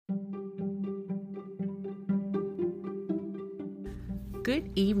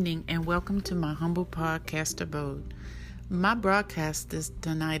Good evening and welcome to my humble podcast abode. My broadcast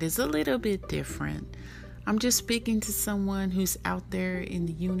tonight is a little bit different. I'm just speaking to someone who's out there in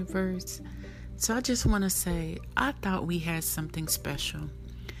the universe. So I just want to say, I thought we had something special.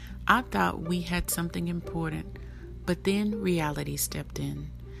 I thought we had something important, but then reality stepped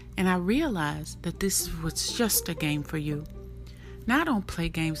in. And I realized that this was just a game for you. Now I don't play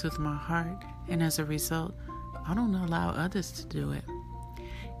games with my heart, and as a result, I don't allow others to do it.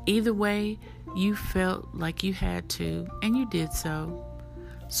 Either way, you felt like you had to, and you did so.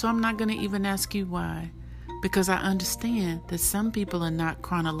 So I'm not going to even ask you why, because I understand that some people are not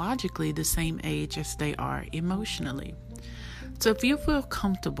chronologically the same age as they are emotionally. So if you feel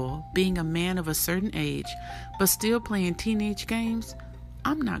comfortable being a man of a certain age, but still playing teenage games,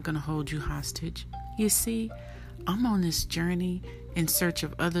 I'm not going to hold you hostage. You see, I'm on this journey in search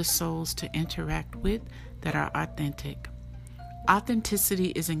of other souls to interact with that are authentic. Authenticity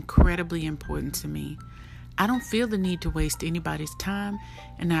is incredibly important to me. I don't feel the need to waste anybody's time,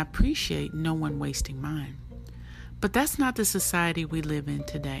 and I appreciate no one wasting mine. But that's not the society we live in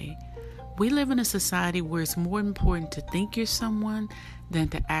today. We live in a society where it's more important to think you're someone than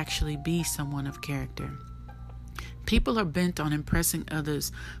to actually be someone of character. People are bent on impressing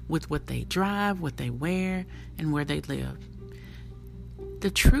others with what they drive, what they wear, and where they live.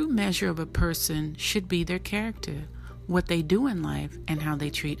 The true measure of a person should be their character, what they do in life, and how they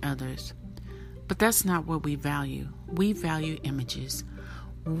treat others. But that's not what we value. We value images.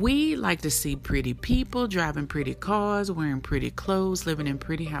 We like to see pretty people driving pretty cars, wearing pretty clothes, living in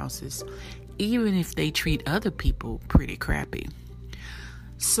pretty houses, even if they treat other people pretty crappy.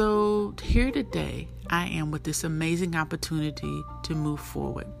 So here today, I am with this amazing opportunity to move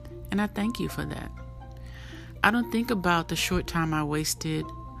forward, and I thank you for that. I don't think about the short time I wasted.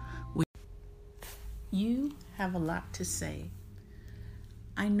 You have a lot to say.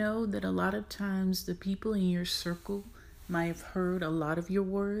 I know that a lot of times the people in your circle might have heard a lot of your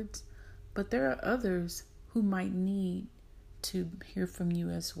words, but there are others who might need to hear from you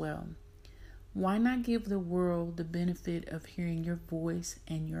as well. Why not give the world the benefit of hearing your voice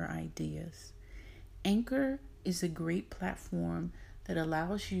and your ideas? Anchor is a great platform that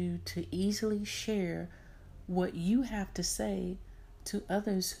allows you to easily share what you have to say to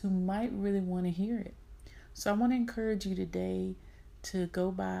others who might really want to hear it. So I want to encourage you today to go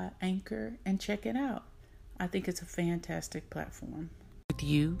by Anchor and check it out. I think it's a fantastic platform. With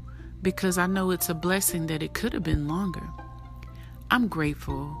you, because I know it's a blessing that it could have been longer. I'm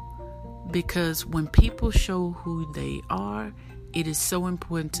grateful because when people show who they are, it is so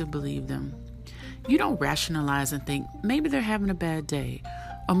important to believe them. You don't rationalize and think maybe they're having a bad day,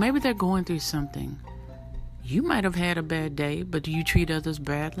 or maybe they're going through something. You might have had a bad day, but do you treat others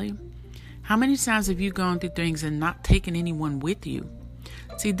badly? How many times have you gone through things and not taken anyone with you?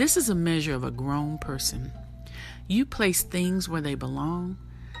 See, this is a measure of a grown person. You place things where they belong.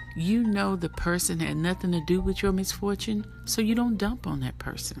 You know the person had nothing to do with your misfortune, so you don't dump on that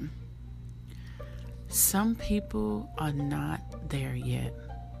person. Some people are not there yet.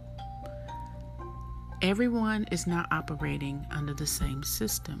 Everyone is not operating under the same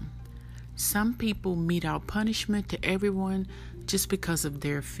system. Some people mete out punishment to everyone just because of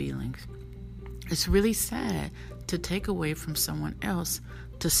their feelings. It's really sad to take away from someone else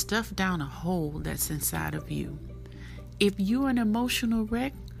to stuff down a hole that's inside of you. If you're an emotional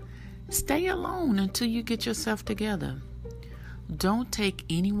wreck, stay alone until you get yourself together. Don't take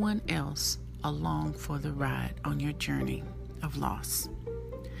anyone else along for the ride on your journey of loss.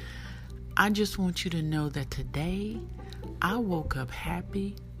 I just want you to know that today I woke up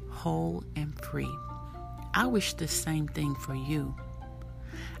happy, whole, and free. I wish the same thing for you.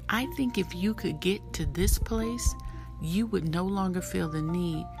 I think if you could get to this place, you would no longer feel the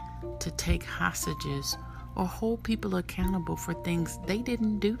need to take hostages or hold people accountable for things they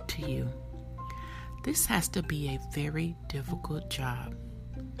didn't do to you. This has to be a very difficult job.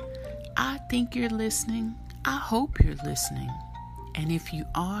 I think you're listening. I hope you're listening. And if you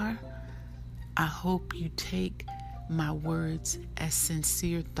are, I hope you take my words as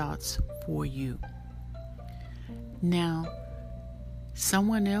sincere thoughts for you. Now,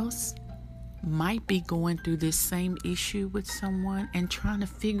 someone else might be going through this same issue with someone and trying to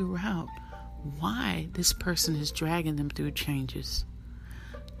figure out why this person is dragging them through changes.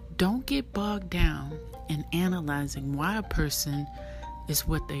 Don't get bogged down in analyzing why a person is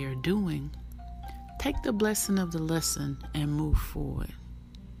what they are doing. Take the blessing of the lesson and move forward.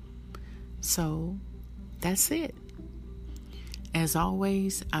 So, that's it. As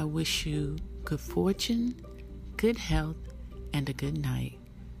always, I wish you good fortune, good health, and a good night.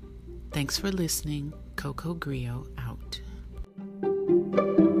 Thanks for listening. Coco Grillo out.